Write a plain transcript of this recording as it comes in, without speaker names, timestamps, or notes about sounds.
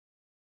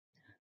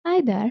Hi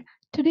there.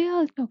 Today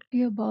I'll talk to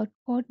you about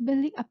pot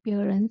belly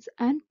appearance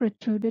and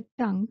protruded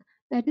tongue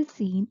that is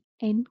seen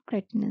in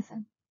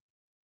cretinism.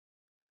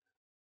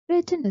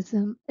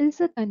 Cretinism is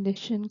a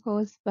condition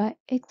caused by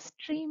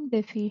extreme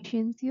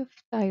deficiency of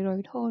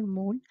thyroid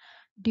hormone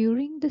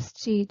during the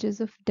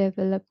stages of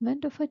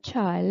development of a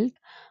child,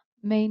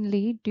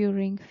 mainly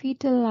during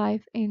fetal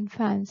life,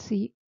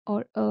 infancy,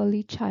 or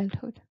early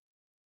childhood.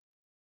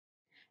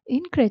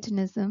 In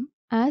cretinism,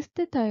 as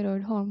the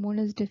thyroid hormone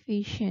is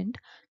deficient,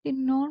 the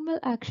normal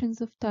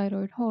actions of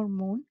thyroid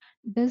hormone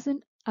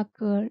doesn't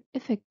occur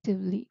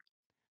effectively.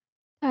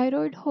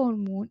 Thyroid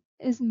hormone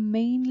is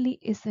mainly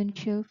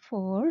essential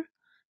for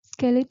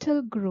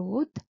skeletal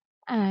growth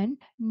and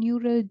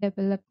neural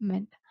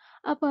development,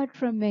 apart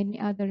from many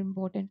other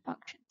important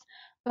functions.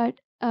 But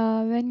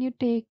when you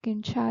take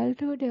in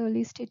childhood,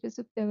 early stages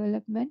of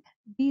development,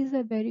 these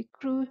are very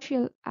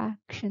crucial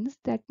actions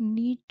that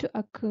need to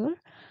occur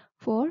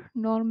for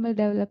normal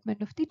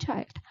development of the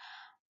child,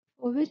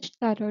 for which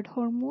thyroid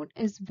hormone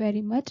is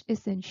very much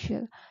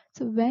essential.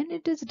 So when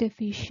it is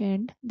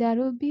deficient, there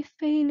will be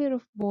failure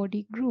of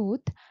body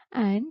growth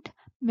and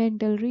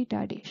mental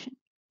retardation.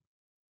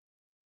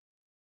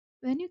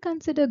 When you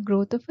consider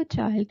growth of a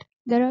child,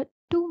 there are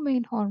two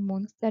main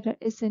hormones that are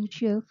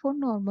essential for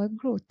normal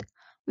growth,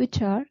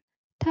 which are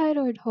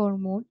thyroid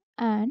hormone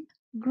and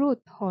growth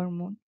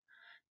hormone.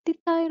 The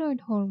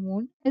thyroid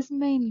hormone is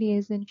mainly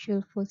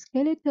essential for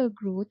skeletal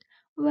growth,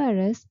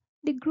 whereas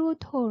the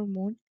growth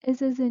hormone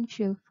is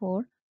essential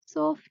for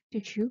soft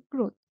tissue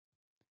growth.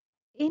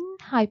 In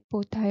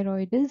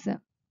hypothyroidism,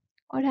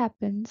 what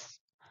happens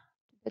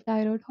to the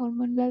thyroid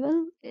hormone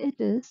level? It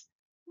is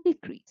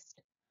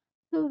decreased.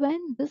 So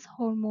when this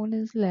hormone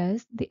is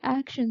less, the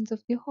actions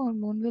of the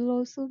hormone will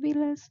also be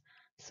less.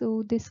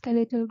 So the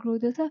skeletal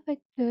growth is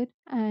affected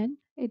and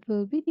it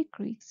will be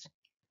decreased.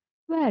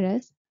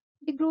 Whereas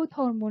the growth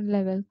hormone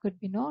level could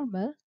be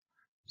normal,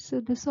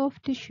 so the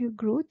soft tissue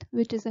growth,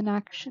 which is an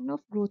action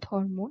of growth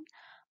hormone,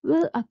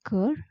 will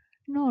occur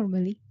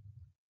normally.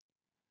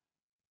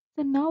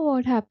 So now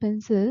what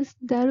happens is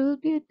there will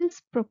be a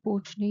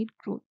disproportionate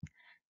growth.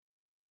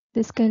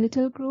 The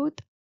skeletal growth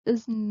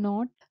is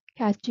not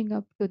catching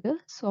up to the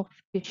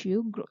soft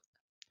tissue growth.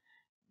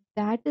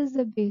 That is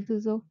the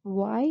basis of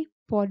why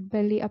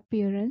potbelly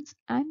appearance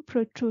and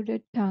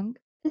protruded tongue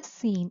is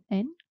seen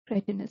in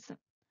cretinism.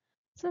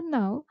 So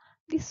now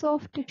the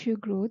soft tissue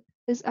growth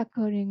is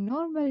occurring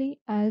normally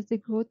as the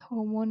growth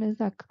hormone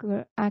is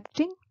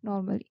acting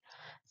normally.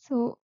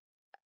 So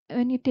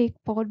when you take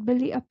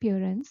potbelly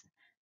appearance,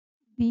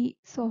 the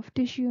soft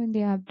tissue in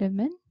the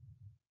abdomen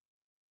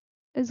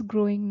is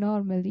growing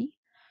normally,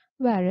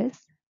 whereas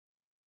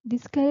the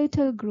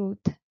skeletal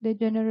growth, the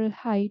general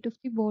height of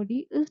the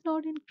body, is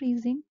not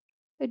increasing.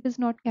 It is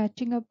not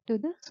catching up to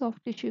the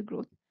soft tissue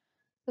growth.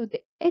 So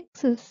the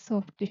excess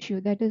soft tissue,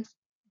 that is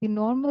the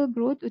normal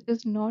growth which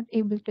is not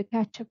able to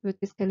catch up with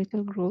the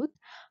skeletal growth,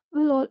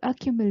 will all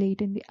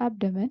accumulate in the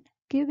abdomen,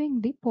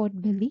 giving the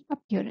potbelly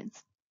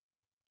appearance.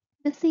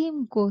 The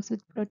same goes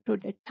with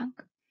protruded tongue.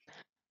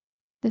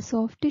 The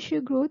soft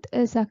tissue growth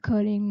is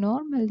occurring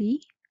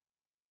normally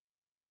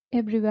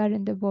everywhere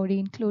in the body,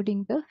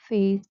 including the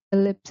face, the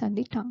lips, and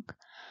the tongue.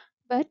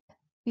 But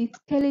the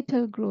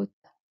skeletal growth,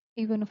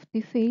 even of the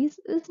face,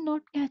 is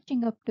not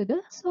catching up to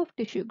the soft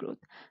tissue growth.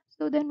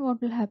 So then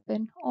what will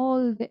happen?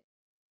 All the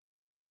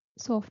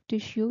soft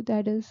tissue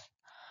that is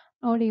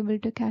not able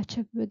to catch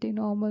up with the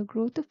normal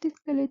growth of the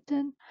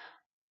skeleton,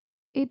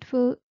 it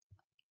will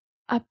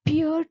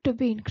appear to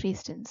be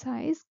increased in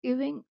size,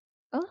 giving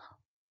a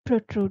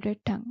protruded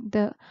tongue.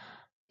 The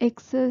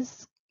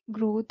excess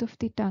growth of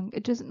the tongue,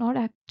 it is not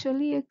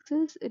actually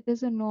excess, it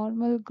is a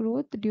normal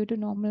growth due to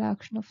normal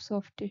action of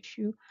soft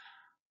tissue.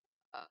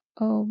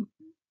 Um,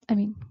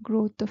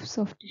 growth of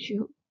soft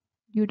tissue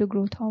due to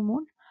growth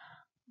hormone,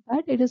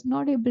 but it is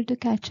not able to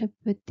catch up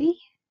with the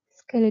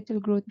skeletal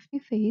growth of the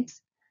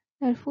face.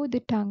 Therefore, the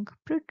tongue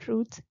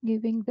protrudes,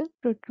 giving the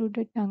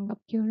protruded tongue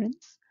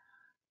appearance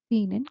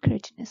seen in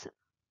cretinism.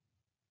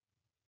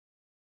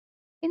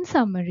 In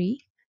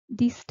summary,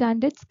 the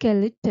standard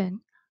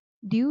skeleton,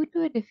 due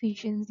to a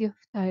deficiency of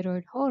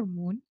thyroid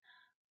hormone,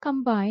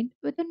 combined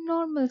with a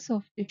normal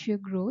soft tissue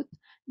growth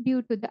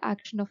due to the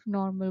action of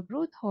normal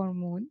growth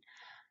hormone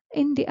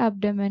in the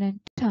abdomen and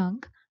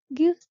tongue,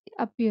 gives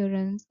the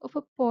appearance of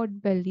a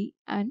pot belly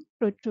and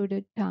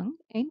protruded tongue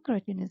in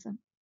cretinism.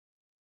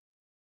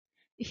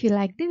 If you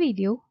like the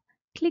video,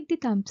 click the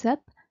thumbs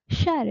up,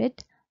 share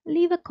it,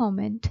 leave a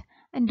comment,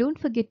 and don't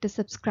forget to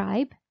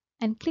subscribe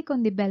and click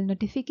on the bell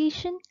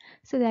notification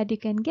so that you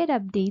can get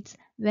updates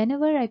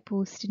whenever I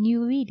post a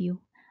new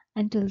video.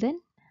 Until then,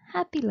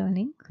 happy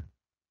learning!